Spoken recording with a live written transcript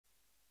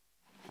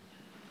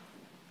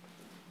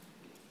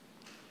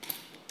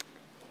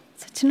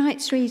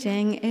Tonight's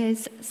reading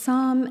is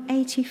Psalm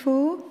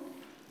 84.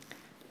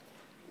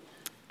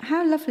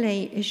 How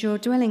lovely is your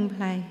dwelling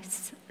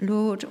place,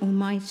 Lord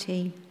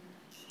Almighty.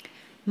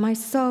 My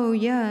soul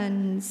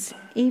yearns,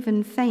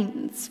 even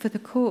faints, for the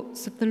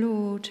courts of the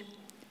Lord.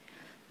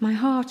 My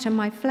heart and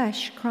my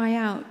flesh cry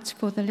out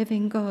for the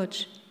living God.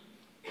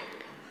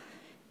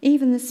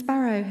 Even the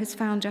sparrow has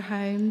found a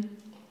home,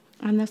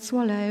 and the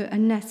swallow a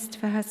nest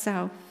for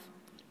herself,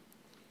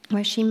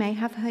 where she may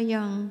have her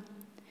young,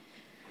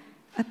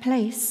 a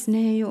place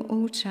near your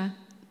altar.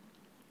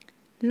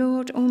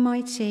 Lord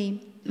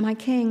Almighty, my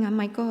King and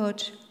my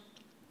God,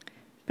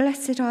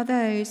 blessed are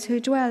those who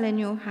dwell in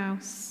your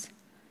house.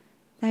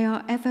 They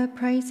are ever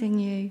praising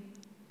you.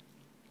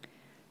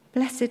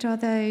 Blessed are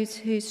those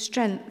whose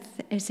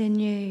strength is in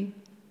you,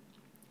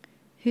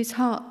 whose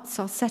hearts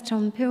are set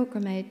on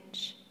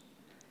pilgrimage.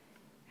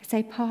 As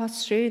they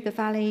pass through the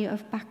valley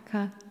of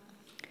Baca,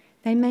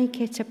 they make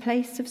it a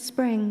place of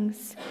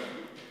springs.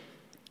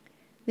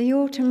 The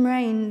autumn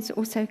rains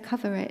also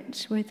cover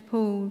it with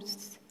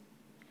pools.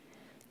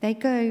 They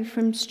go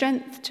from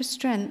strength to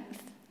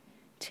strength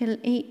till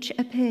each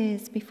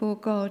appears before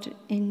God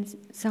in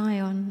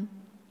Zion.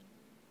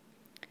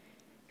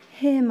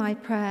 Hear my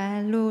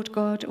prayer, Lord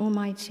God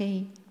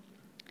Almighty.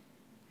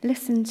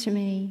 Listen to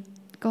me,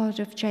 God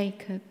of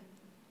Jacob.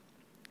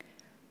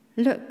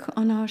 Look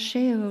on our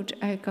shield,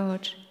 O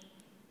God.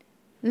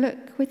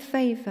 Look with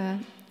favour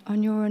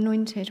on your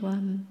anointed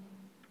one.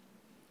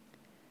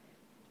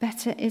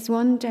 Better is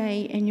one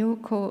day in your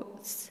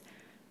courts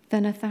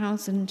than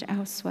 1,000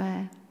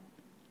 elsewhere.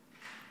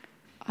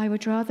 I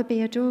would rather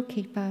be a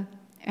doorkeeper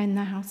in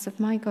the house of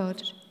my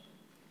God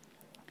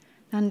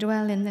than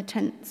dwell in the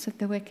tents of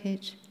the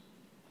wicked.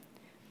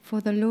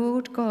 For the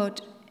Lord God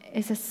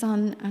is a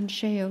sun and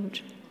shield.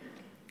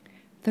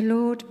 The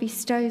Lord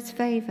bestows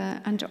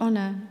favour and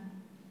honour.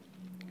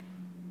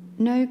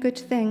 No good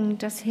thing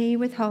does he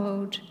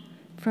withhold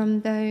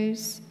from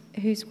those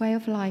whose way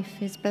of life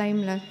is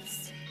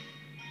blameless.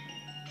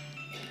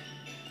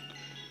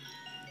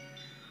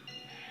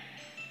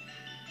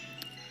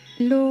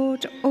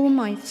 Lord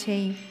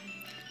Almighty,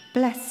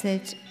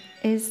 blessed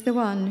is the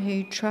one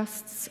who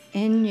trusts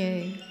in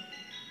you.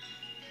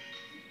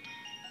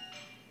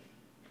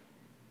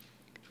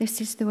 This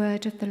is the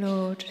word of the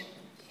Lord.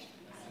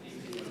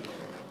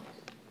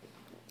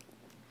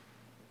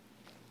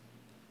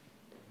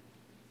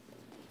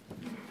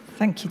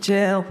 Thank you,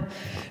 Jill.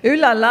 Ooh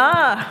la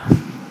la.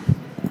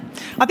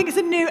 I think it's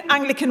a new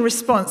Anglican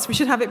response. We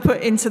should have it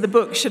put into the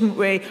book, shouldn't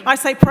we? I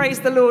say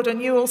praise the Lord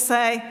and you all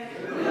say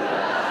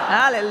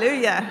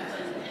hallelujah.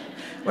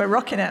 We're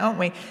rocking it, aren't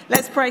we?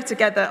 Let's pray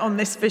together on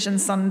this Vision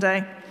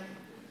Sunday.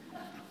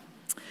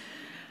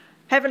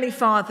 Heavenly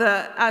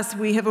Father, as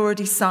we have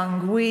already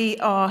sung, we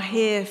are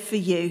here for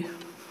you.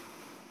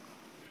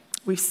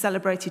 We've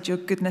celebrated your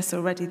goodness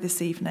already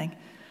this evening.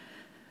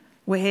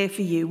 We're here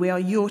for you. We are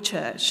your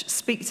church.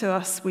 Speak to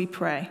us, we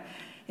pray.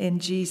 In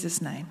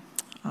Jesus' name,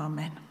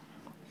 amen.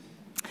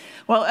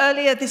 Well,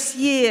 earlier this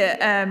year,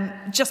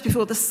 just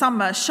before the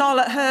summer,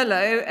 Charlotte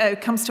Hurlow, who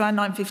comes to our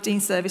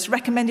 9:15 service,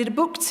 recommended a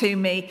book to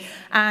me,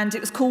 and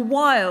it was called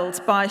Wild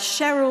by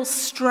Cheryl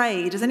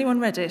Strayed. Has anyone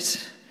read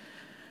it?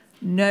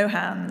 No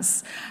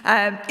hands.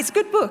 It's a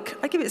good book.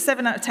 I give it a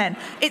 7 out of 10.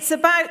 It's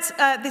about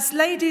this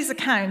lady's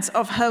account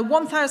of her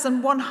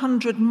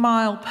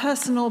 1,100-mile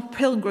personal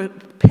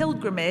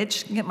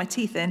pilgrimage, get my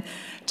teeth in,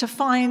 to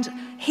find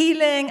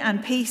healing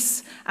and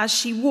peace as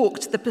she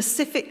walked the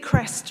Pacific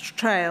Crest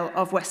Trail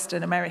of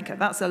Western America.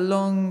 That's a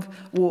long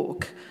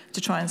walk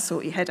to try and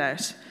sort your head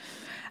out.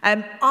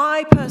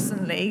 I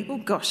personally,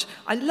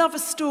 I love a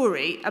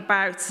story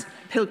about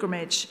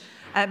pilgrimage.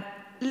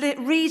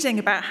 Reading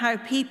about how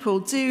people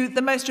do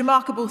the most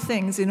remarkable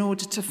things in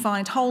order to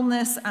find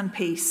wholeness and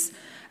peace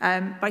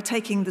by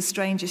taking the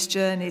strangest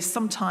journeys,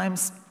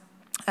 sometimes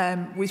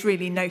with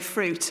really no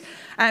fruit.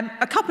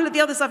 A couple of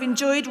the others I've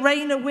enjoyed,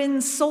 Raina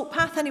Wynn's Salt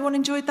Path. Anyone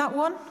enjoyed that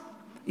one?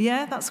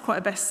 Yeah, that's quite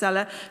a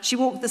bestseller. She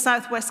walked the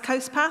Southwest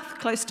Coast Path,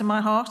 close to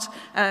my heart,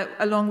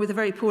 along with a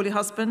very poorly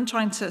husband,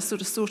 trying to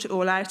sort of sort it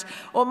all out.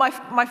 Or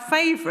my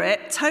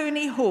favourite,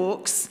 Tony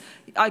Hawk's,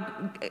 I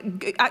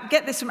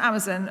get this from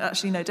Amazon.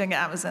 Actually, no, don't get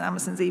Amazon.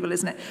 Amazon's evil,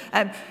 isn't it?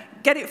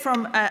 Get it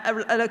from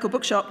a local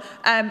bookshop.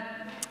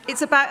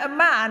 It's about a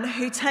man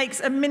who takes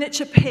a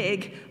miniature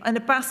pig and a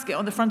basket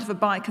on the front of a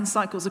bike and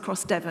cycles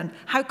across Devon.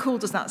 How cool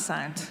does that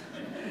sound?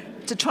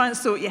 To try and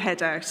sort your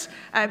head out.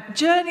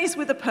 Journeys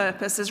with a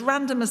purpose, as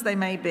random as they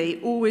may be,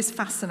 always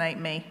fascinate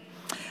me.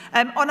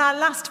 On our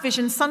last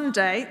Vision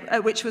Sunday,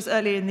 which was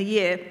earlier in the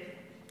year,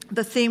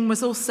 the theme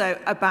was also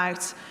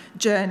about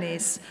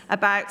journeys,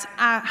 about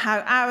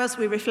how ours,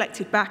 we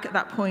reflected back at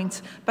that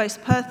point, both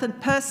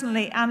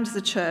personally and as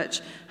a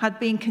church, had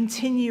been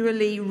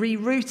continually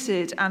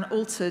rerouted and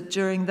altered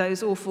during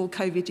those awful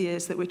COVID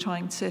years that we're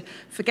trying to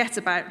forget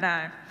about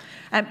now.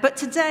 But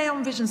today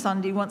on Vision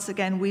Sunday, once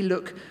again, we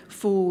look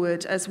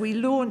forward as we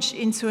launch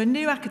into a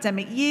new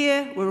academic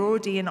year. We're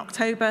already in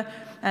October,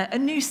 a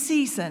new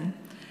season.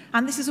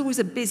 And this is always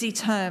a busy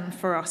term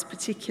for us,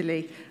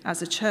 particularly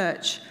as a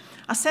church.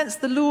 I sense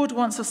the Lord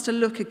wants us to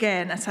look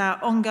again at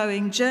our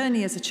ongoing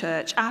journey as a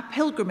church, our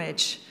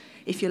pilgrimage,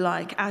 if you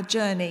like, our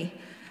journey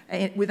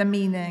with a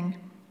meaning.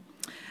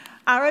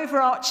 Our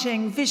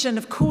overarching vision,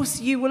 of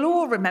course, you will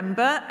all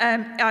remember.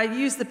 I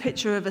use the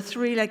picture of a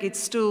three-legged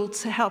stool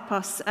to help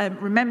us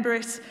remember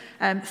it.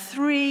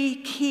 Three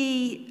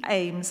key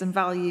aims and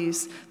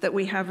values that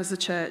we have as a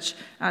church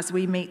as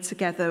we meet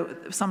together,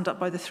 summed up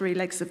by the three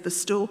legs of the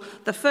stool.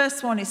 The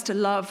first one is to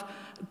love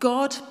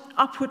God,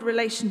 upward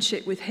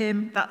relationship with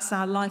him. That's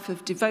our life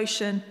of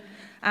devotion,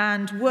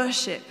 and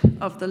worship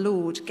of the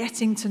Lord,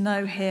 getting to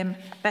know him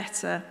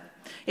better.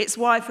 It's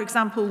why, for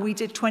example, we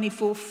did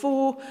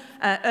 24/4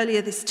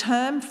 earlier this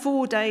term,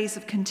 4 days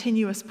of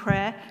continuous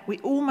prayer. We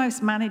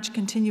almost managed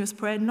continuous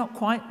prayer, not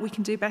quite, we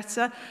can do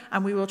better,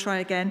 and we will try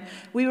again.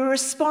 We were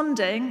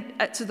responding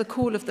to the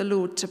call of the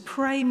Lord to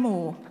pray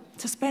more,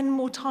 to spend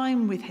more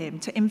time with him,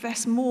 to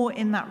invest more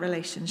in that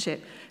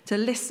relationship, to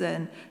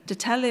listen, to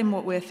tell him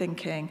what we're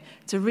thinking,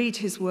 to read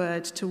his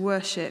word, to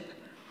worship.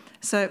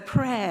 So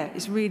prayer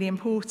is really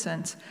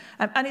important.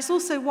 And it's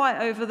also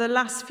why over the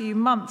last few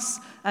months,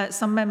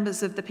 some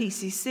members of the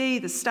PCC,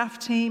 the staff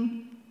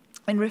team,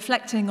 in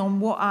reflecting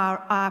on what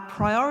our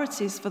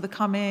priorities for the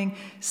coming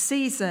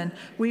season,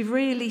 we've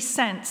really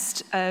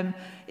sensed,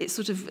 it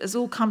sort of has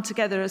all come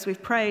together as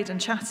we've prayed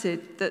and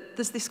chatted, that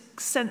there's this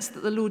sense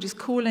that the Lord is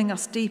calling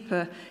us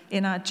deeper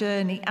in our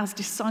journey as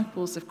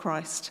disciples of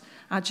Christ,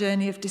 our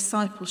journey of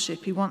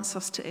discipleship. He wants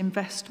us to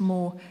invest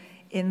more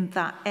in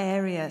that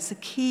area. It's a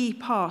key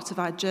part of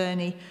our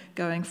journey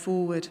going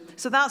forward.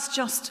 So that's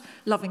just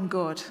loving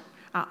God,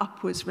 our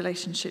upwards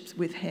relationships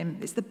with him.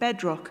 It's the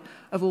bedrock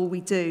of all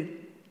we do.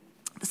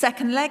 The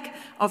second leg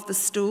of the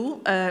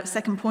stool,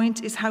 second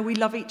point, is how we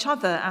love each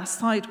other, our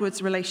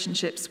sidewards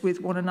relationships with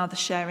one another,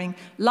 sharing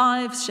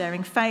lives,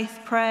 sharing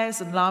faith,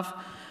 prayers and love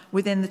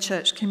within the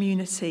church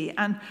community.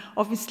 And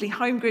obviously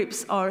home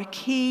groups are a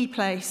key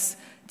place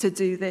to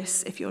do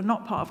this. If you're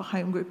not part of a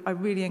home group, I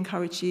really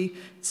encourage you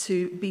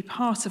to be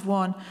part of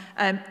one.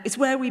 It's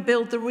where we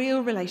build the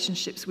real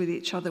relationships with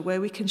each other, where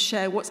we can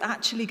share what's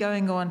actually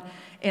going on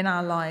in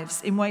our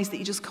lives in ways that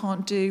you just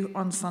can't do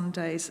on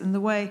Sundays, and the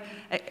way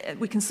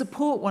we can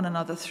support one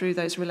another through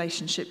those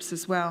relationships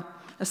as well.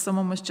 As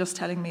someone was just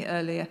telling me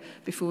earlier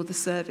before the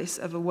service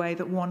of a way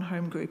that one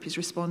home group is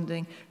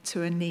responding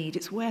to a need.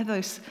 It's where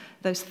those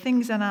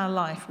things in our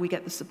life we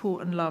get the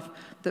support and love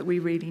that we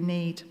really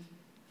need.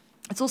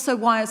 It's also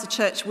why, as a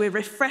church, we're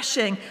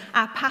refreshing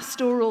our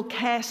pastoral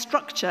care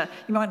structure.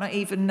 You might not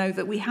even know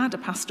that we had a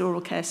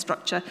pastoral care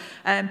structure.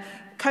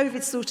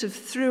 COVID sort of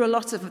threw a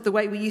lot of the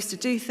way we used to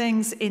do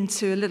things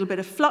into a little bit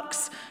of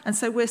flux, and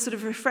so we're sort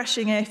of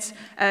refreshing it,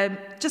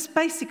 just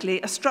basically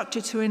a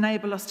structure to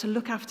enable us to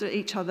look after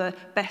each other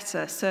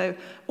better. So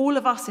all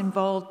of us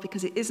involved,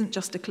 because it isn't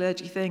just a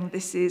clergy thing.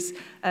 This is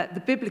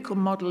the biblical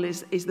model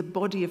is the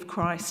body of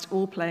Christ,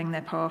 all playing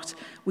their part.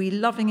 We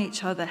loving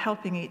each other,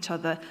 helping each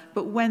other,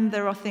 but when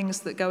there are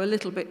things that go a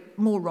little bit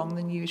more wrong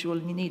than usual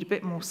and you need a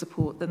bit more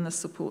support, then the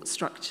support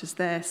structure's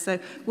there. So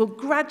we'll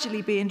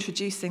gradually be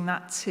introducing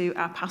that to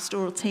our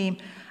pastoral team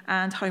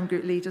and home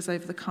group leaders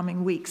over the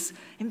coming weeks,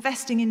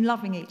 investing in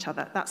loving each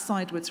other, that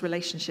sidewards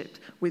relationship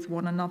with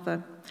one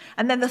another.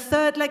 And then the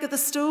third leg of the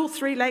stool,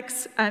 3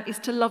 legs, is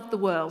to love the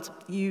world.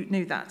 You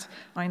knew that,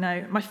 I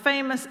know. My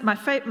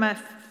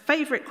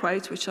favourite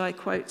quote, which I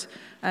quote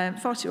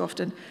far too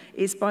often,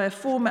 is by a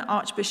former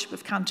Archbishop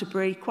of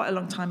Canterbury, quite a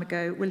long time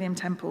ago, William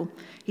Temple.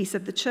 He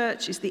said, "The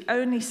church is the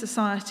only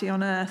society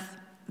on earth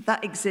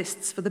that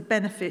exists for the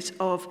benefit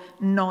of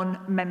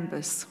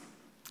non-members."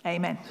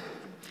 Amen.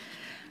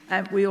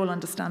 We all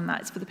understand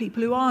that. It's for the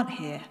people who aren't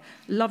here,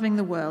 loving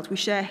the world. We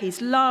share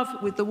his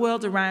love with the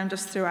world around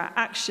us through our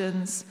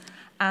actions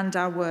and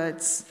our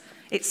words.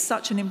 It's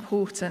such an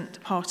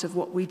important part of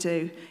what we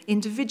do.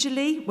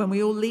 Individually, when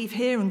we all leave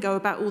here and go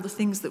about all the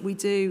things that we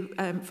do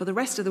for the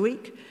rest of the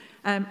week,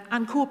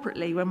 and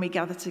corporately when we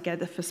gather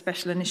together for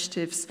special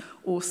initiatives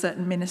or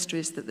certain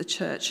ministries that the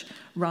church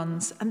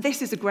runs. And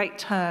this is a great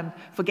term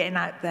for getting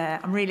out there.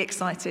 I'm really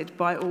excited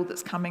by all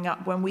that's coming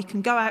up when we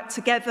can go out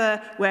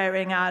together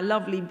wearing our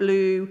lovely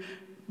blue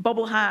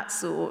bobble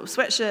hats or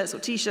sweatshirts or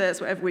T-shirts,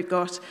 whatever we've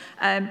got.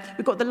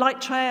 We've got the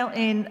light trail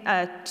in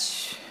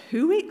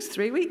 2 weeks,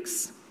 3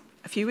 weeks,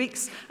 a few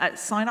weeks.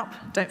 Sign up,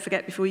 don't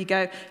forget before you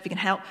go, if you can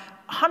help.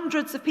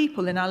 Hundreds of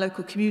people in our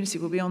local community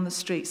will be on the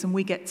streets, and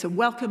we get to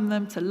welcome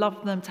them, to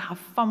love them, to have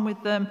fun with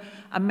them.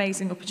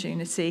 Amazing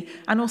opportunity.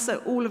 And also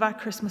all of our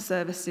Christmas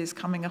services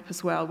coming up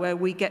as well, where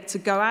we get to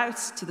go out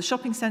to the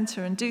shopping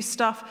centre and do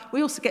stuff.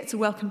 We also get to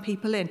welcome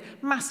people in.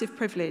 Massive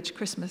privilege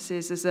Christmas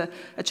is as a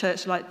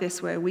church like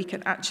this, where we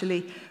can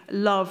actually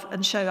love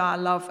and show our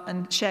love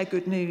and share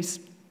good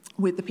news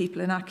with the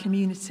people in our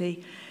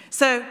community.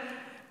 So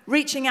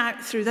reaching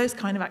out through those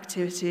kind of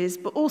activities,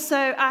 but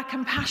also our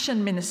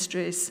compassion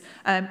ministries,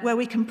 where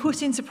we can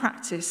put into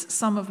practice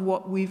some of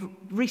what we've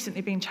recently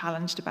been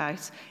challenged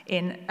about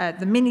in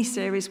the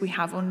mini-series we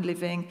have on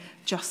living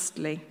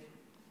justly.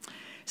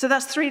 So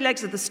that's 3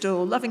 legs of the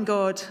stool: loving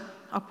God,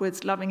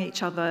 upwards, loving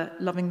each other,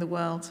 loving the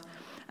world.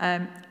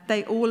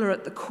 They all are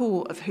at the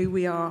core of who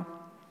we are.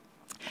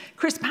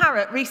 Chris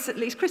Parrott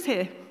recently, is Chris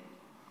here?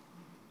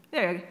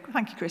 There you go.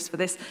 Thank you, Chris, for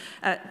this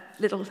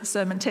little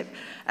sermon tip.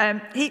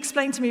 He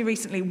explained to me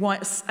recently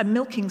why a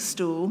milking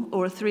stool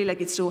or a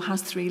three-legged stool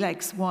has 3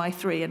 legs. Why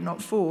 3 and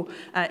not 4?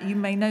 You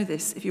may know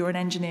this if you're an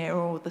engineer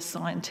or the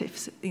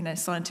scientist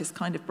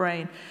kind of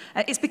brain.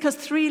 It's because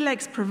 3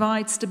 legs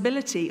provide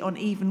stability on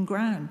even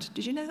ground.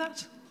 Did you know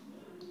that?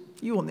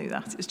 You all knew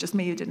that. It's just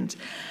me who didn't.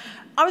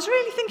 I was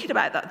really thinking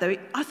about that, though.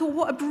 I thought,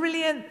 what a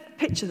brilliant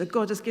picture that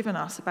God has given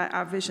us about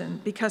our vision,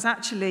 because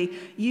actually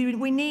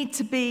we need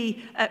to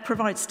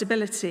provide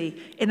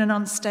stability in an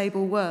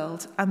unstable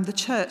world, and the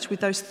church, with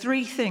those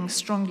 3 things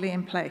strongly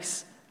in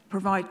place,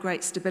 provide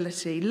great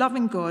stability.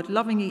 Loving God,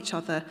 loving each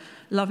other,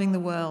 loving the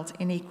world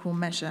in equal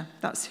measure.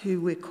 That's who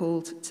we're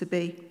called to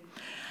be.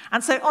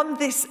 And so on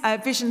this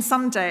Vision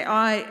Sunday,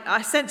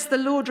 I sense the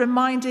Lord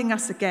reminding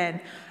us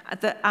again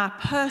that our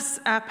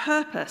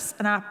purpose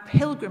and our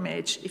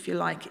pilgrimage, if you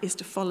like, is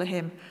to follow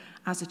him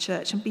as a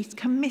church and be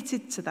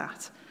committed to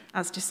that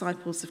as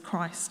disciples of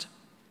Christ.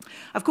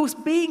 Of course,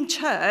 being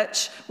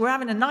church, we're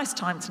having a nice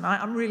time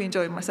tonight. I'm really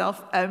enjoying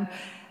myself.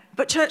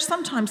 But church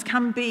sometimes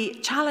can be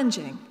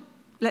challenging.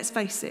 Let's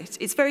face it.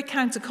 It's very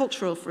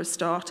countercultural for a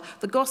start.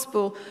 The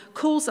gospel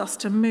calls us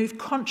to move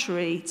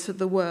contrary to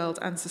the world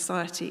and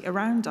society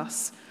around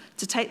us,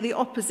 to take the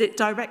opposite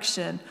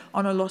direction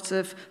on a lot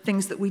of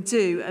things that we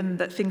do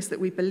and things that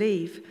we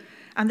believe.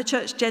 And the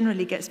church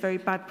generally gets very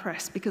bad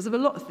press because of a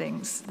lot of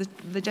things.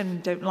 They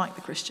generally don't like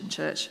the Christian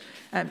church,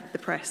 the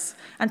press.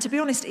 And to be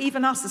honest,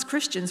 even us as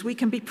Christians, we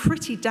can be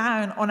pretty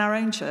down on our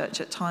own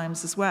church at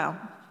times as well.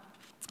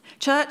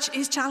 Church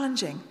is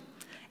challenging.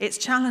 It's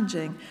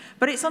challenging.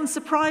 But it's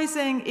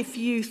unsurprising if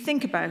you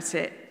think about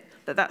it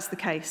that that's the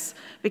case,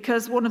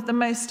 because one of the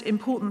most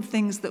important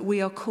things that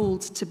we are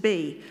called to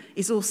be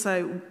is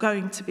also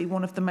going to be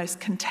one of the most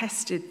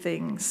contested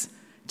things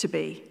to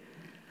be.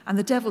 And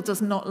the devil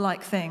does not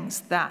like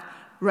things that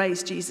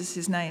raise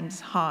Jesus' name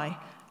high,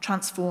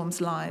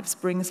 transforms lives,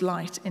 brings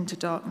light into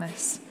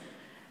darkness.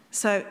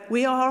 So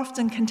we are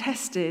often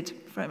contested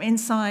from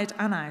inside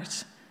and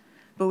out,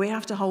 but we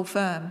have to hold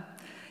firm.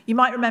 You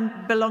might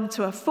belong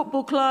to a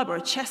football club or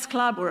a chess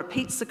club or a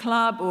pizza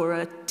club or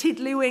a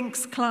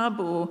tiddlywinks club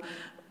or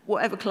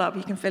whatever club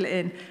you can fill it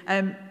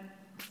in.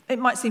 It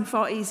might seem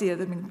far easier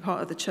than being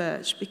part of the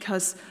church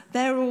because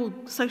they're all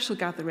social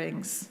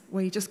gatherings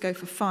where you just go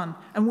for fun.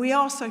 And we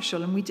are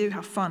social and we do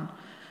have fun.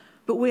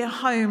 But we are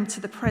home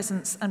to the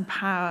presence and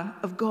power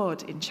of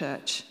God in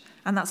church.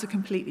 And that's a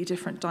completely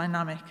different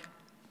dynamic.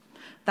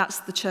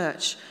 That's the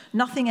church.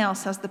 Nothing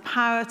else has the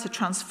power to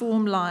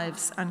transform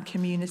lives and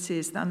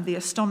communities than the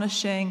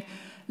astonishing,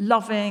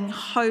 loving,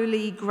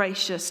 holy,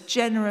 gracious,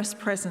 generous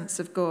presence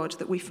of God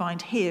that we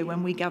find here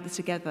when we gather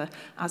together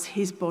as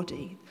his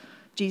body,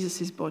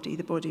 Jesus' body,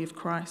 the body of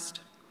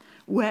Christ.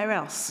 Where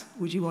else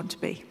would you want to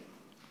be?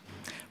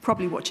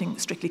 Probably watching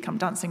Strictly Come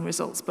Dancing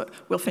results, but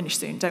we'll finish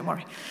soon, don't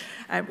worry.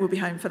 We'll be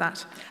home for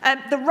that.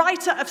 The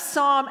writer of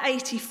Psalm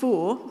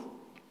 84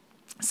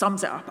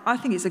 sums it up. I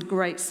think it's a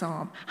great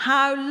psalm.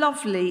 How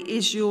lovely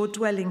is your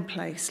dwelling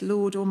place,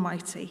 Lord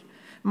Almighty.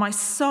 My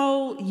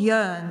soul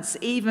yearns,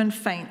 even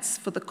faints,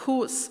 for the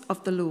courts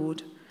of the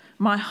Lord.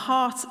 My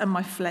heart and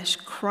my flesh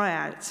cry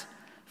out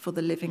for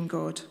the living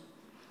God.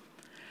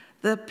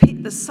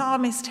 The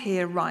psalmist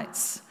here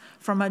writes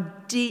from a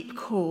deep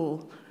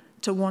call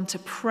to want to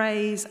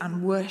praise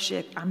and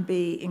worship and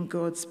be in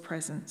God's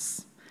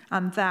presence.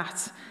 And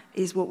that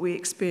is what we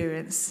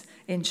experience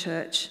in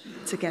church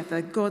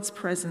together, God's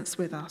presence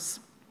with us.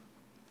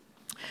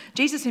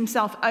 Jesus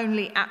himself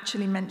only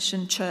actually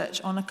mentioned church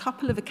on a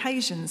couple of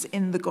occasions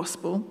in the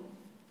gospel.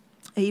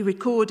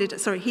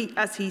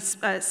 As he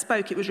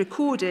spoke, it was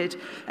recorded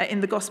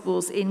in the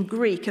Gospels in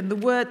Greek, and the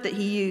word that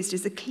he used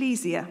is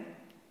ecclesia.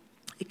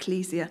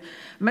 Ecclesia.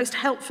 Most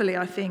helpfully,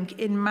 I think,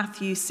 in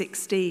Matthew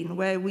 16,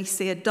 where we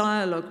see a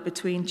dialogue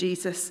between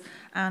Jesus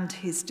and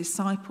his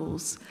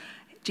disciples.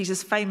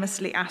 Jesus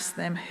famously asked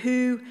them,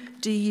 "Who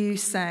do you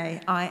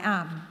say I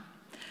am?"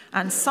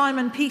 And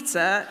Simon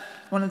Peter,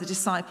 one of the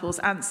disciples,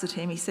 answered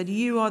him. He said,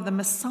 "You are the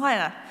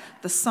Messiah,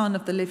 the Son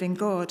of the living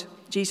God."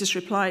 Jesus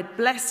replied,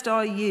 "Blessed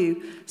are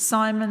you,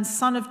 Simon,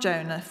 son of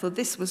Jonah, for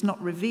this was not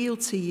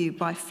revealed to you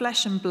by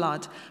flesh and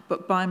blood,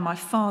 but by my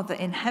Father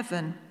in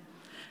heaven.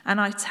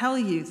 And I tell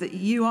you that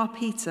you are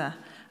Peter,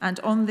 and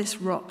on this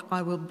rock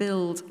I will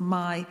build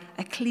my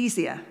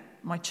ecclesia,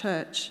 my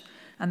church,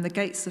 and the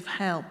gates of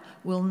hell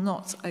will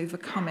not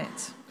overcome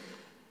it."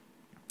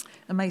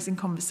 Amazing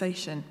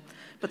conversation.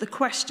 But the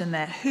question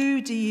there,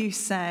 who do you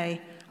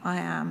say I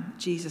am?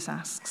 Jesus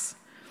asks.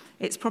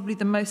 It's probably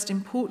the most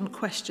important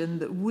question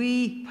that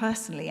we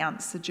personally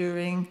answer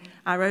during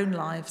our own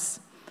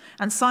lives.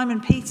 And Simon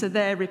Peter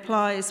there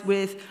replies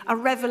with a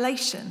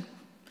revelation.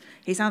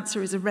 His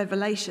answer is a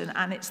revelation,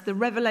 and it's the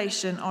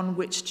revelation on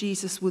which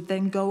Jesus would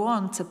then go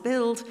on to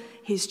build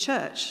his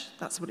church.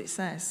 That's what it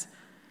says.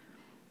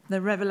 The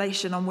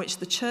revelation on which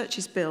the church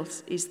is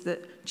built is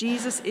that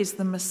Jesus is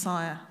the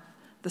Messiah,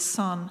 the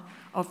Son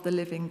of the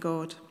living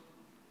God.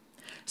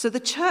 So the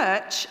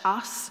church,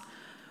 us,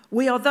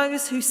 we are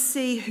those who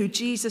see who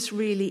Jesus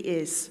really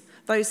is,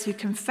 those who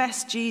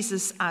confess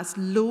Jesus as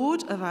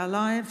Lord of our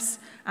lives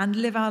and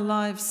live our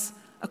lives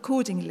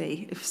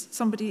accordingly. If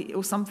somebody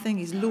or something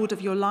is Lord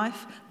of your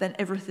life, then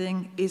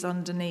everything is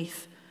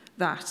underneath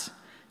that.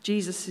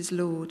 Jesus is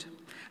Lord.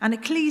 And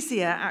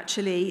ecclesia,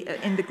 actually,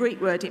 in the Greek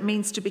word, it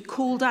means to be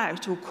called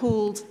out or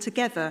called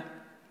together.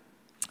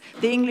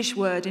 The English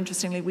word,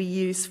 interestingly, we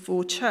use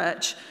for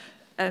church,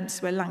 this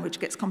is where language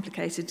gets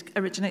complicated,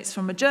 originates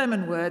from a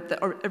German word that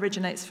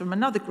originates from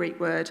another Greek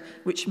word,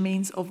 which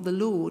means of the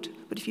Lord.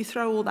 But if you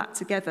throw all that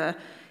together,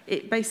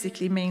 it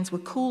basically means we're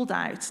called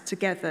out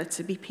together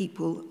to be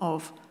people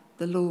of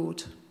the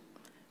Lord,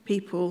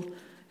 people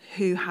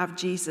who have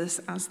Jesus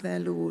as their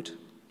Lord.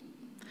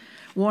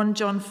 1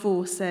 John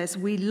 4 says,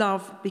 we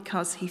love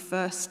because he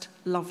first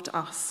loved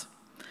us.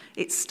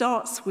 It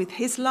starts with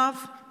his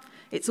love.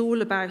 It's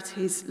all about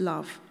his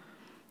love.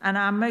 And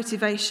our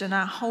motivation,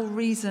 our whole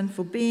reason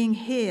for being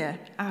here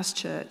as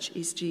church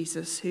is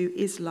Jesus, who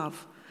is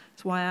love.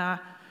 That's why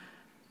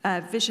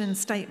our vision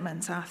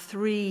statements, our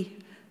 3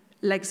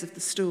 legs of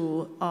the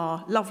stool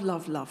are love,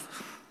 love,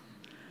 love.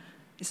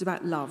 It's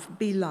about love,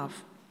 be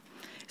love.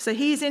 So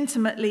he is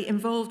intimately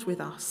involved with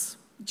us,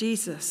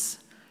 Jesus,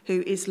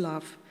 who is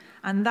love.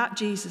 And that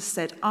Jesus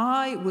said,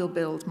 I will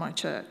build my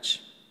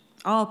church.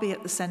 I'll be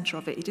at the centre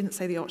of it. He didn't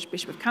say the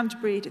Archbishop of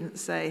Canterbury, he didn't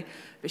say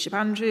Bishop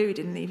Andrew, he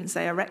didn't even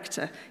say a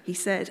rector. He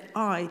said,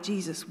 I,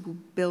 Jesus, will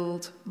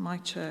build my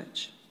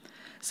church.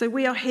 So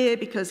we are here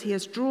because he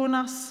has drawn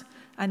us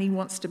and he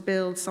wants to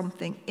build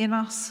something in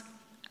us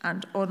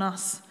and on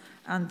us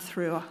and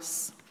through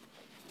us.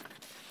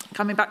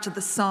 Coming back to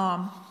the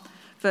psalm,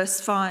 verse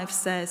 5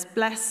 says,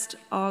 blessed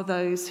are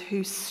those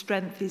whose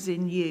strength is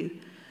in you,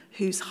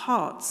 whose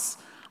hearts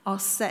are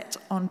set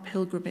on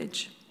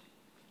pilgrimage.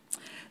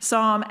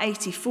 Psalm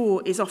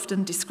 84 is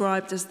often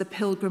described as the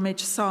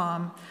pilgrimage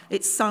psalm.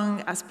 It's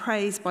sung as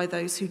praise by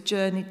those who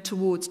journeyed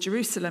towards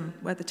Jerusalem,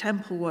 where the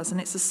temple was,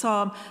 and it's a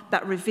psalm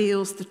that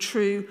reveals the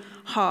true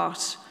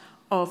heart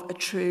of a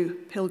true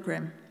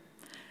pilgrim,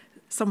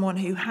 someone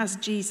who has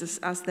Jesus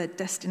as their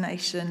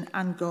destination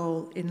and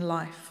goal in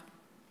life.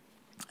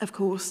 Of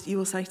course, you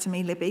will say to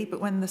me, Libby, but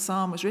when the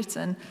psalm was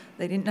written,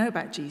 they didn't know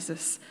about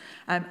Jesus,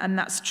 and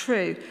that's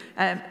true.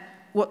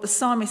 What the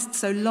psalmist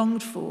so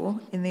longed for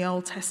in the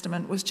Old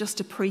Testament was just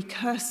a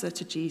precursor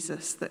to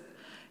Jesus, that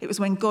it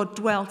was when God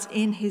dwelt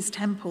in his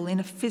temple, in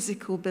a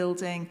physical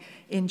building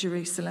in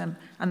Jerusalem,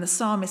 and the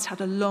psalmist had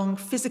a long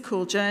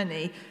physical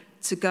journey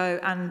to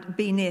go and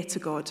be near to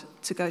God,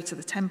 to go to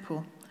the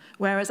temple.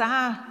 Whereas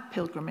our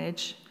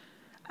pilgrimage,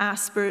 our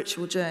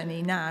spiritual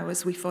journey now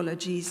as we follow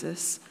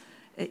Jesus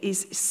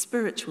is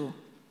spiritual.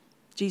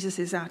 Jesus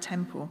is our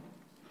temple.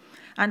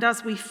 And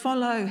as we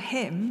follow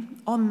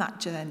him on that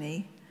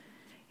journey,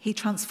 he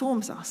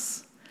transforms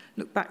us.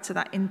 Look back to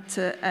that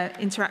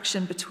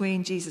interaction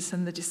between Jesus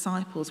and the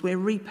disciples. We're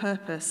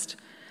repurposed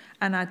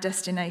and our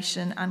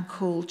destination and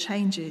call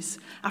changes.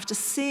 After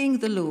seeing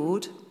the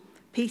Lord,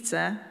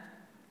 Peter,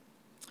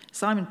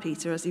 Simon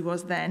Peter as he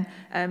was then,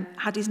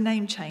 had his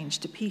name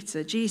changed to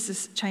Peter.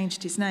 Jesus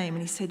changed his name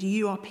and he said,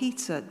 you are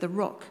Peter, the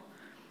rock.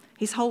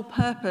 His whole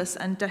purpose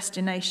and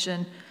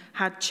destination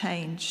had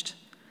changed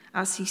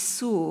as he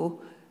saw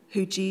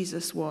who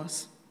Jesus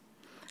was.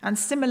 And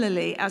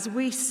similarly, as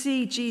we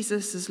see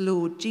Jesus as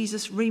Lord,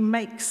 Jesus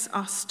remakes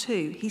us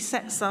too. He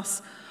sets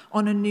us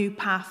on a new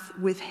path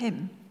with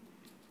him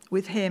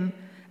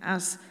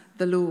as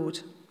the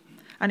Lord.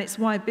 And it's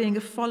why being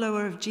a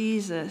follower of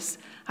Jesus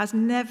has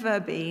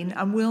never been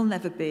and will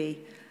never be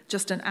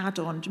just an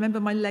add-on. Do you remember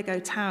my Lego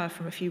tower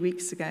from a few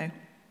weeks ago?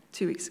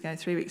 2 weeks ago,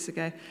 3 weeks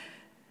ago?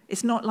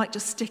 It's not like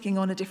just sticking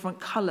on a different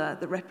colour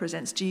that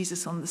represents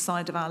Jesus on the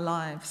side of our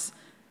lives.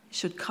 It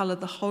should colour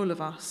the whole of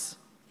us.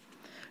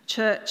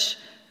 Church,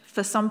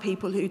 for some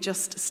people who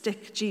just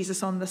stick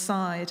Jesus on the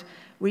side,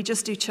 we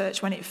just do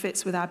church when it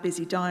fits with our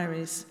busy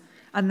diaries.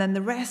 And then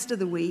the rest of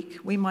the week,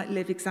 we might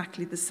live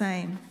exactly the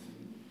same.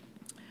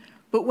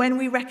 But when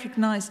we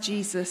recognise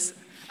Jesus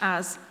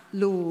as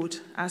Lord,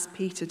 as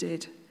Peter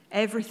did,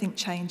 everything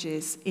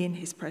changes in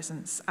his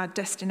presence. Our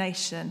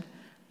destination,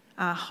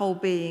 our whole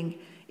being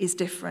is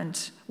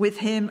different, with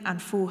him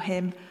and for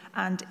him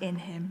and in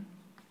him.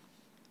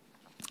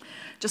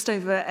 Just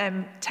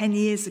over 10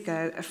 years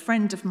ago, a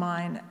friend of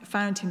mine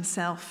found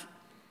himself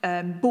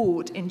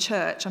bored in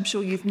church. I'm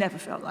sure you've never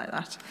felt like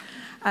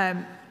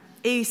that.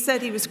 He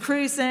said he was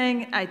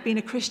cruising. I'd been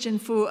a Christian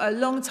for a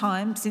long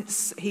time,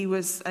 since he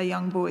was a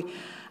young boy.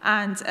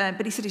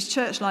 But he said his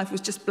church life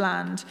was just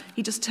bland.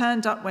 He just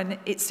turned up when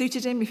it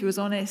suited him, if he was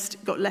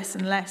honest, got less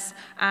and less,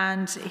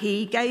 and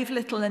he gave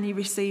little and he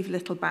received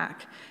little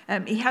back.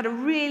 He had a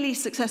really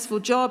successful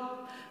job,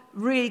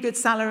 really good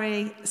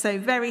salary, so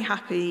very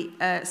happy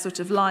sort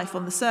of life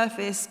on the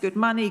surface, good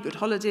money, good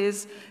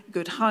holidays,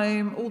 good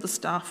home, all the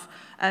stuff,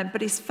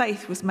 but his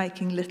faith was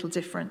making little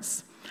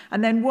difference.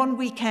 And then one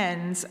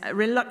weekend,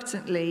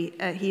 reluctantly,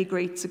 he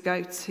agreed to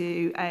go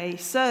to a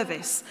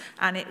service,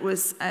 and it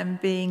was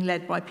being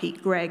led by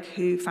Pete Gregg,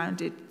 who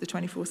founded the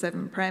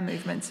 24/7 prayer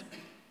movement.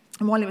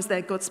 And while he was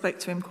there, God spoke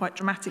to him quite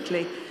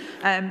dramatically.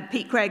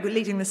 Pete Craig,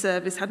 leading the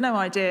service, had no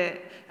idea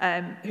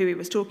who he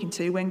was talking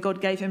to when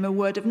God gave him a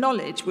word of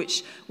knowledge,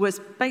 which was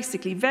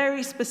basically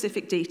very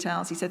specific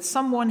details. He said,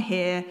 someone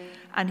here,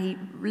 and he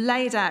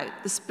laid out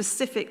the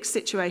specific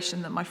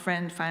situation that my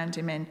friend found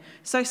him in,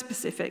 so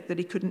specific that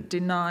he couldn't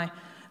deny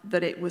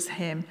that it was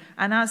him.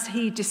 And as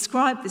he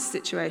described this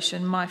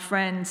situation, my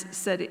friend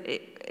said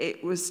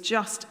it was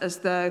just as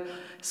though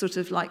sort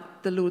of like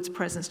the Lord's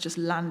presence just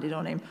landed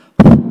on him.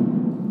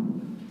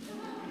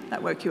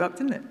 That woke you up,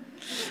 didn't it?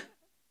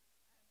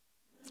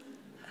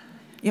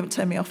 You haven't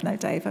turned me off now,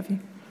 Dave, have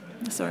you?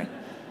 Sorry.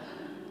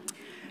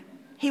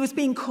 He was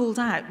being called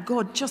out.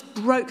 God just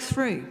broke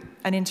through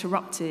and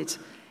interrupted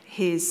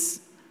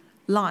his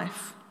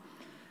life.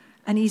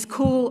 And his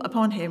call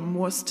upon him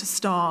was to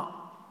start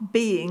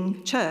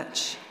being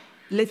church,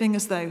 living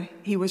as though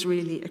he was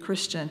really a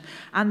Christian.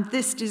 And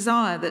this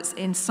desire that's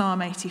in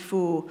Psalm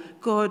 84,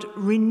 God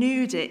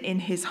renewed it in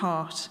his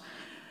heart.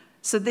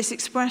 So this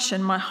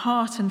expression, my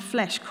heart and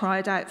flesh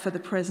cried out for the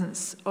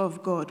presence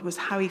of God, was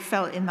how he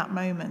felt in that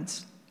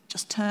moment.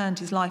 Just turned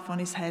his life on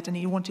his head and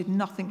he wanted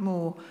nothing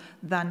more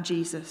than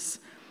Jesus.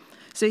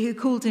 So he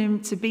called him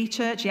to be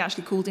church. He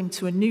actually called him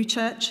to a new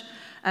church.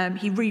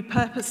 He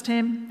repurposed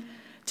him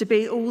to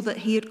be all that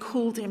he had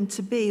called him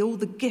to be, all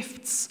the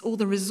gifts, all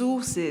the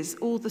resources,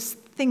 all the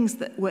things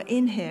that were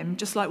in him,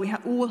 just like we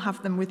all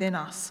have them within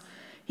us.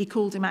 He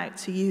called him out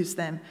to use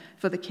them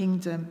for the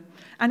kingdom.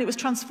 And it was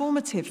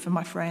transformative for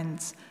my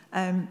friends,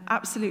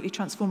 absolutely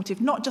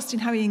transformative, not just in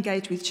how he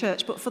engaged with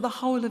church, but for the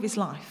whole of his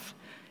life.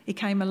 He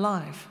came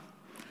alive,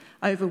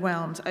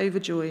 overwhelmed,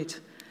 overjoyed,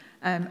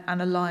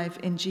 and alive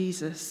in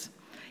Jesus.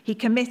 He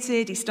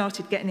committed, he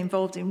started getting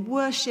involved in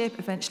worship,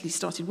 eventually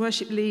started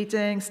worship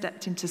leading,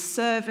 stepped into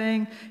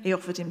serving. He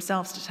offered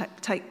himself to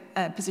take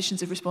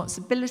positions of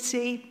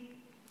responsibility.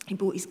 He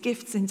brought his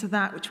gifts into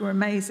that, which were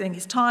amazing.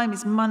 His time,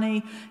 his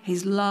money,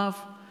 his love.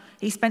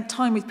 He spent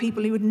time with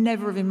people he would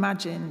never have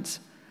imagined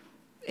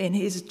in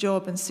his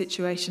job and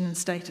situation and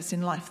status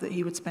in life that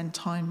he would spend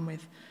time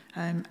with.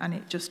 And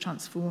it just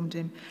transformed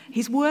him.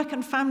 His work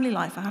and family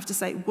life, I have to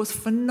say, was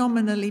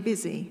phenomenally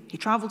busy. He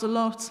travelled a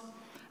lot,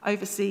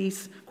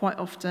 overseas quite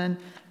often,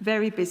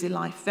 very busy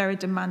life, very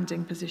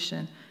demanding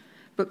position.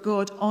 But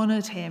God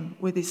honoured him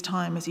with his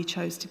time as he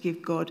chose to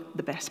give God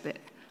the best bit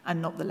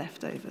and not the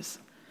leftovers.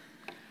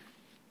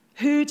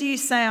 Who do you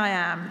say I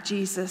am?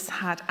 Jesus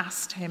had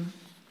asked him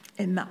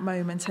in that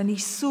moment. And he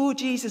saw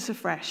Jesus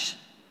afresh,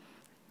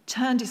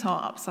 turned his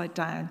heart upside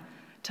down,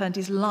 turned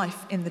his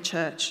life in the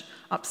church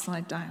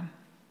upside down.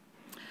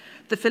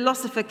 The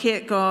philosopher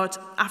Kierkegaard,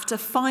 after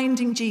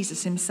finding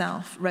Jesus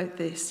himself, wrote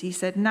this. He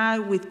said,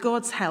 now with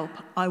God's help,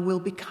 I will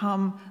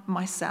become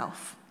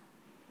myself.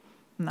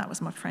 And that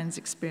was my friend's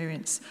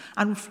experience.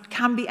 And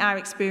can be our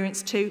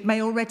experience too,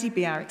 may already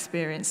be our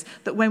experience,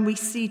 that when we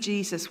see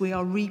Jesus, we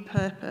are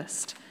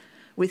repurposed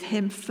with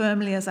him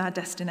firmly as our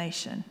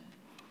destination.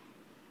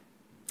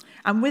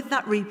 And with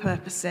that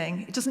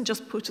repurposing, it doesn't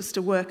just put us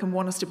to work and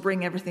want us to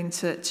bring everything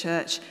to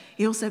church.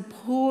 He also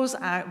pours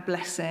out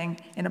blessing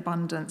in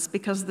abundance,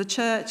 because the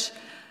church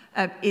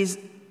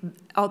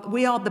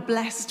we are the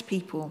blessed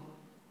people.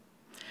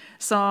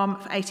 Psalm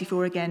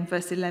 84 again,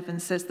 verse 11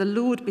 says, the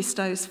Lord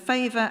bestows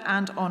favour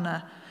and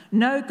honour.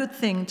 No good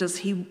thing does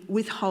he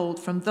withhold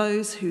from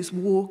those whose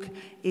walk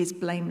is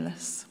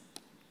blameless.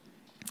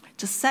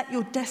 To set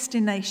your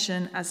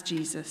destination as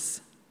Jesus,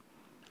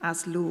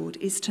 as Lord,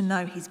 is to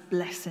know his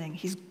blessing,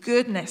 his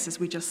goodness, as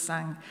we just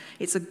sang.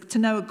 It's to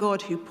know a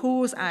God who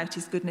pours out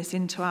his goodness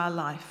into our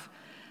life,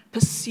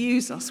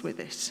 pursues us with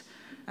it,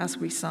 as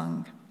we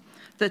sung.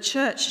 The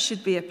church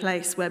should be a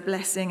place where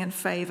blessing and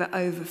favour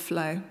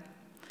overflow,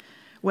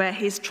 where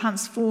his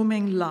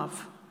transforming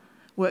love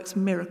works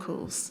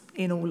miracles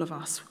in all of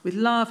us, with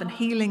love and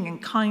healing and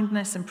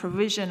kindness and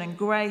provision and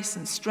grace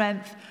and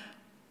strength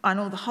and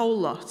all the whole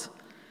lot.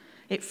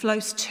 It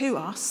flows to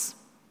us.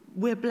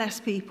 We're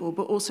blessed people,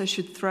 but also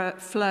should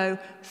flow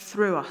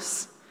through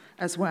us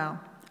as well,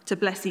 to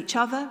bless each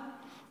other,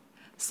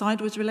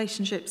 sideways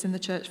relationships in the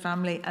church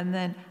family, and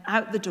then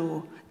out the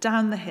door,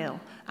 down the hill,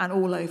 and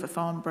all over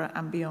Farnborough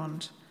and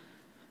beyond.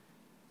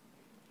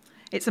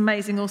 It's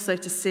amazing also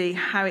to see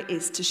how it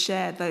is to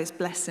share those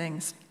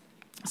blessings.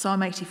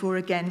 Psalm 84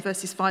 again,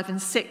 verses 5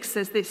 and 6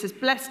 says this, as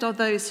blessed are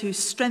those whose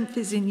strength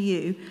is in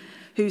you,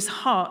 whose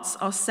hearts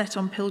are set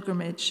on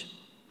pilgrimage.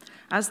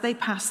 As they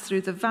pass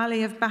through the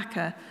valley of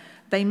Baca,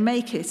 they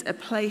make it a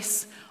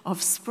place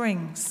of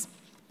springs.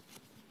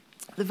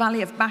 The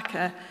valley of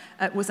Baca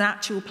was an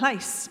actual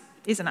place,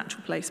 is an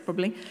actual place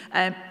probably,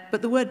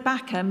 but the word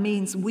Baca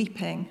means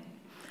weeping.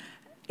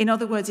 In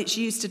other words, it's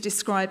used to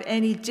describe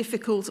any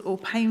difficult or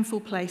painful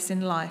place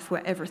in life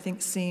where everything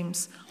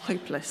seems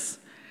hopeless.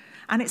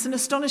 And it's an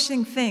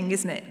astonishing thing,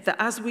 isn't it, that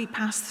as we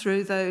pass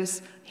through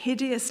those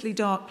hideously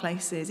dark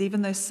places,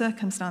 even those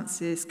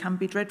circumstances can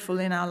be dreadful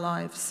in our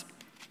lives,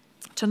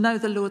 to know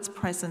the Lord's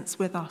presence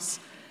with us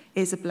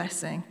is a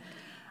blessing.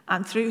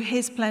 And through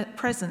his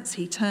presence,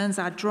 he turns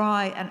our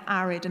dry and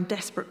arid and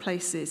desperate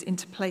places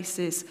into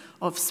places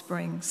of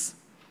springs.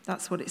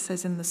 That's what it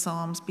says in the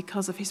Psalms,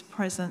 because of his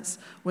presence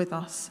with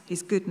us,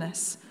 his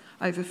goodness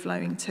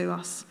overflowing to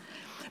us.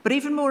 But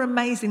even more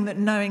amazing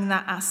than knowing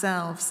that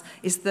ourselves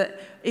is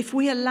that if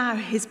we allow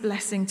his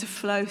blessing to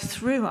flow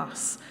through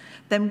us,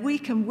 then we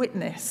can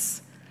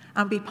witness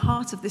and be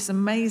part of this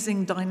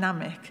amazing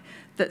dynamic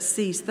that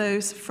sees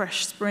those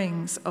fresh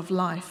springs of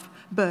life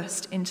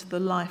burst into the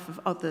life of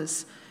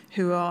others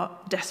who are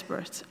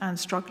desperate and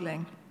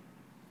struggling.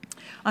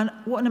 And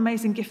what an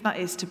amazing gift that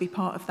is to be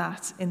part of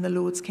that in the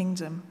Lord's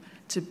kingdom,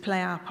 to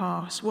play our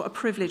part. What a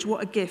privilege,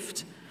 what a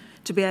gift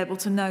to be able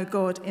to know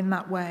God in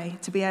that way,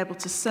 to be able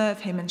to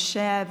serve him and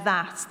share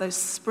that, those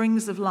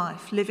springs of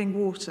life, living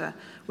water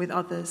with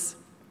others.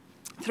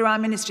 Through our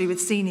ministry with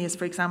seniors,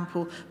 for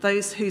example,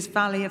 those whose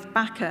valley of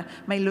Baca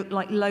may look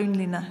like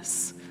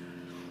loneliness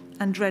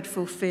and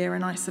dreadful fear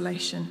and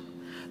isolation.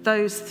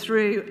 Those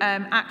through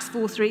Acts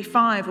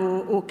 4:35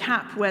 or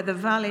CAP, where the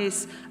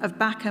valleys of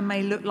Baca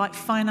may look like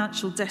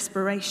financial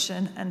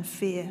desperation and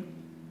fear.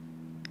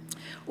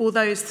 Or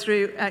those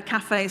through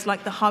cafes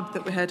like the Hub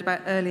that we heard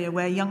about earlier,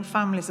 where young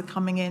families are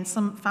coming in,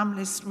 some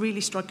families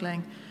really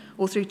struggling.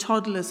 Or through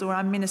toddlers or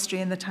our ministry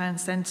in the town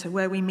centre,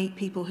 where we meet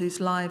people whose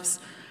lives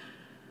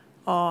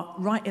are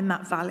right in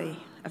that valley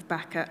of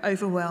Baca,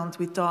 overwhelmed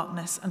with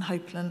darkness and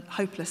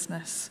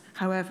hopelessness,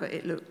 however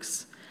it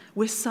looks.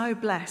 We're so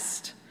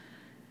blessed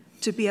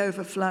to be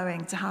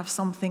overflowing, to have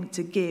something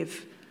to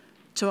give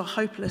to a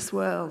hopeless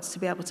world, to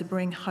be able to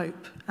bring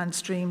hope and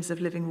streams of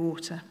living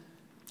water,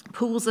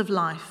 pools of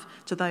life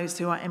to those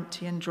who are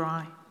empty and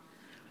dry.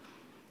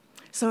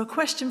 So a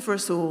question for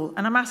us all,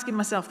 and I'm asking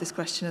myself this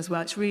question as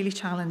well, it's really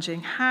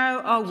challenging. How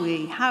are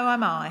we, how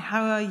am I,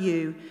 how are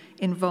you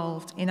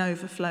involved in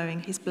overflowing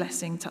his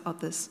blessing to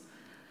others?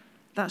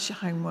 That's your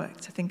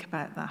homework, to think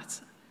about that.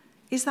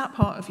 Is that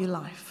part of your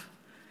life?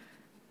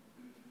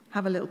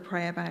 Have a little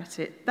pray about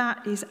it.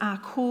 That is our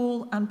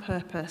call and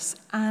purpose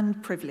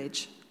and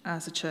privilege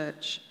as a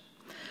church.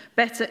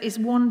 Better is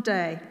one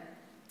day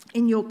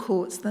in your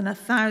courts than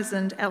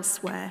 1,000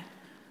 elsewhere,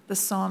 the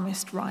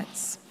psalmist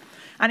writes.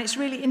 And it's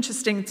really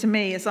interesting to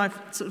me, as I've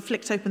sort of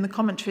flicked open the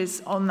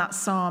commentaries on that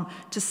psalm,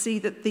 to see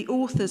that the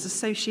authors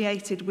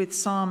associated with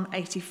Psalm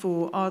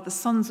 84 are the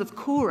sons of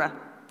Korah.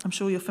 I'm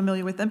sure you're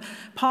familiar with them.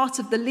 Part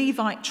of the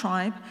Levite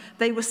tribe,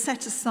 they were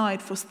set aside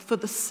for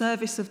the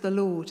service of the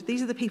Lord.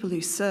 These are the people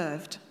who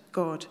served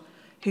God,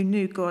 who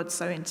knew God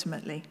so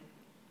intimately.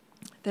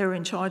 They were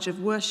in charge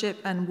of worship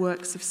and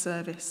works of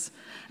service.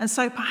 And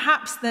so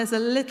perhaps there's a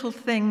little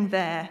thing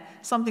there,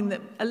 something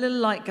that a little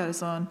light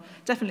goes on,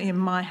 definitely in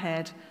my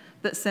head,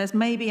 that says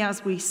maybe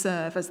as we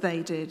serve, as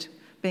they did,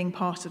 being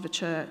part of a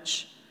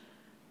church,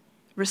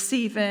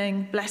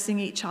 receiving, blessing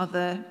each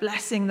other,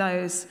 blessing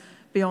those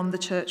beyond the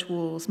church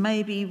walls,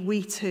 maybe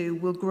we too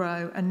will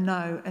grow and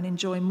know and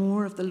enjoy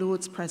more of the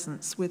Lord's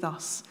presence with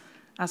us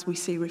as we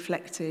see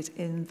reflected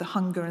in the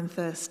hunger and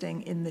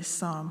thirsting in this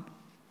psalm.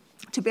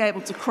 To be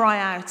able to cry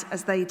out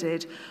as they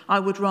did, I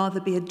would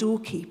rather be a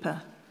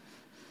doorkeeper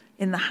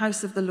in the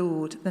house of the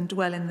Lord than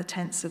dwell in the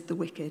tents of the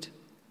wicked.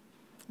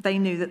 They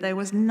knew that there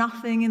was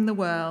nothing in the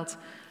world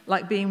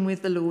like being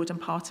with the Lord and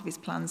part of his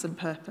plans and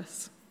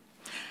purpose.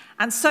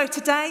 And so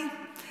today,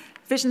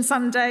 Vision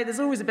Sunday, there's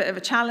always a bit of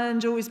a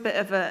challenge, always a bit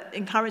of an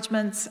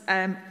encouragement.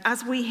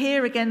 As we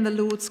hear again the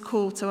Lord's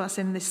call to us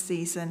in this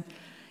season,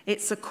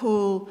 it's a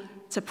call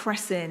to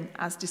press in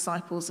as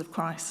disciples of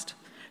Christ,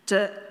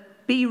 to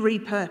be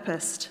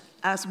repurposed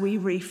as we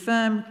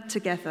reaffirm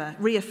together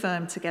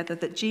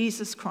that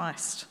Jesus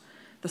Christ,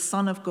 the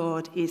Son of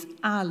God, is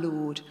our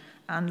Lord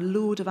and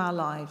Lord of our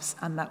lives,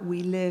 and that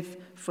we live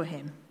for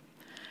him.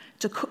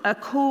 A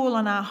call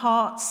on our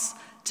hearts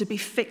to be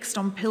fixed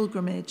on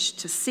pilgrimage,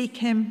 to seek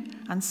him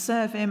and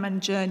serve him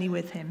and journey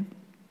with him.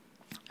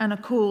 And a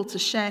call to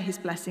share his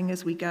blessing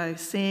as we go,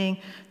 seeing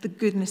the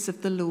goodness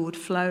of the Lord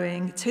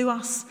flowing to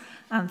us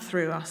and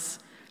through us,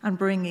 and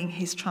bringing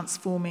his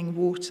transforming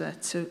water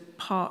to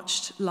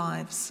parched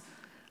lives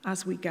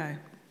as we go.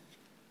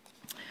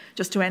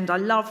 Just to end, I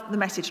love the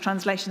Message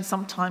translation.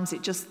 Sometimes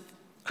it just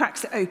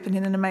cracks it open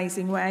in an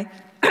amazing way.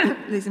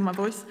 Losing my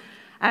voice.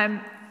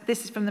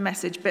 This is from the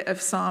Message bit of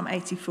Psalm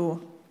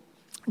 84.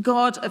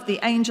 God of the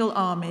angel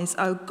armies,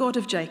 O God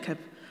of Jacob,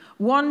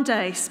 one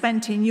day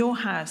spent in your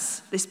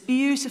house, this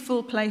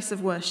beautiful place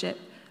of worship,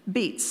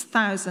 beats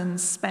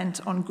thousands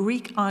spent on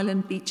Greek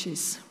island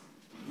beaches.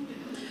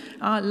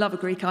 I love a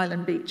Greek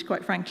island beach,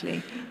 quite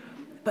frankly.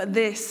 But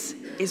this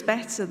is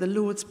better, the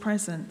Lord's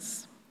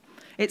presence.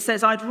 It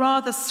says, I'd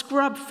rather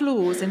scrub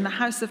floors in the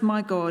house of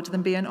my God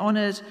than be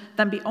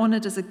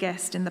honoured as a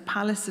guest in the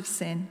palace of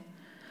sin.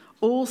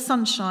 All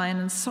sunshine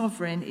and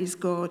sovereign is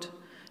God,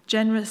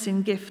 generous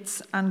in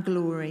gifts and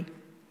glory.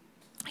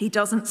 He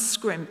doesn't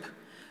scrimp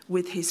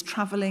with his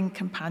travelling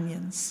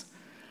companions.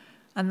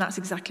 And that's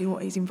exactly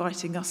what he's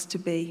inviting us to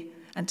be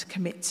and to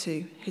commit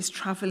to, his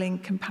travelling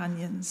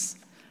companions,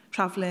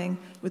 travelling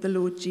with the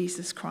Lord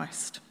Jesus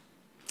Christ.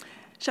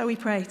 Shall we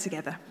pray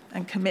together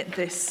and commit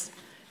this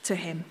to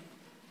him?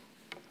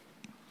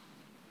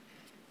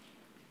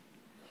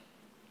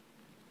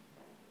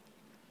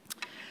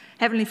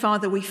 Heavenly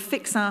Father, we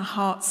fix our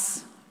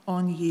hearts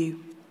on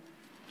you,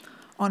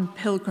 on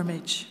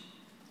pilgrimage.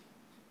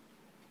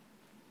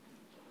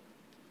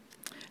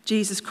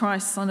 Jesus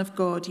Christ, Son of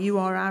God, you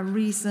are our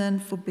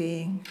reason for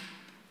being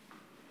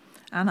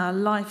and our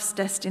life's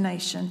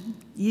destination.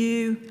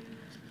 You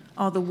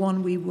are the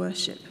one we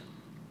worship.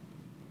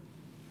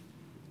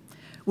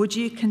 Would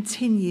you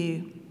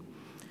continue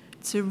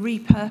to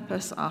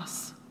repurpose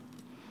us,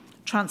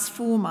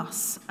 transform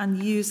us,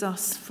 and use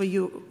us for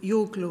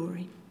your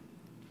glory?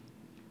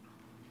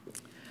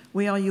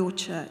 We are your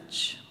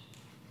church.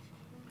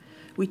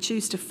 We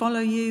choose to follow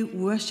you,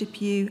 worship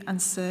you,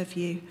 and serve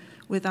you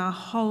with our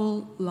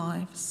whole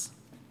lives.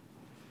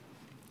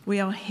 We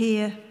are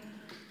here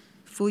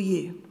for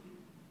you,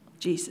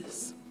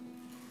 Jesus.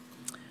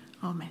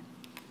 Amen.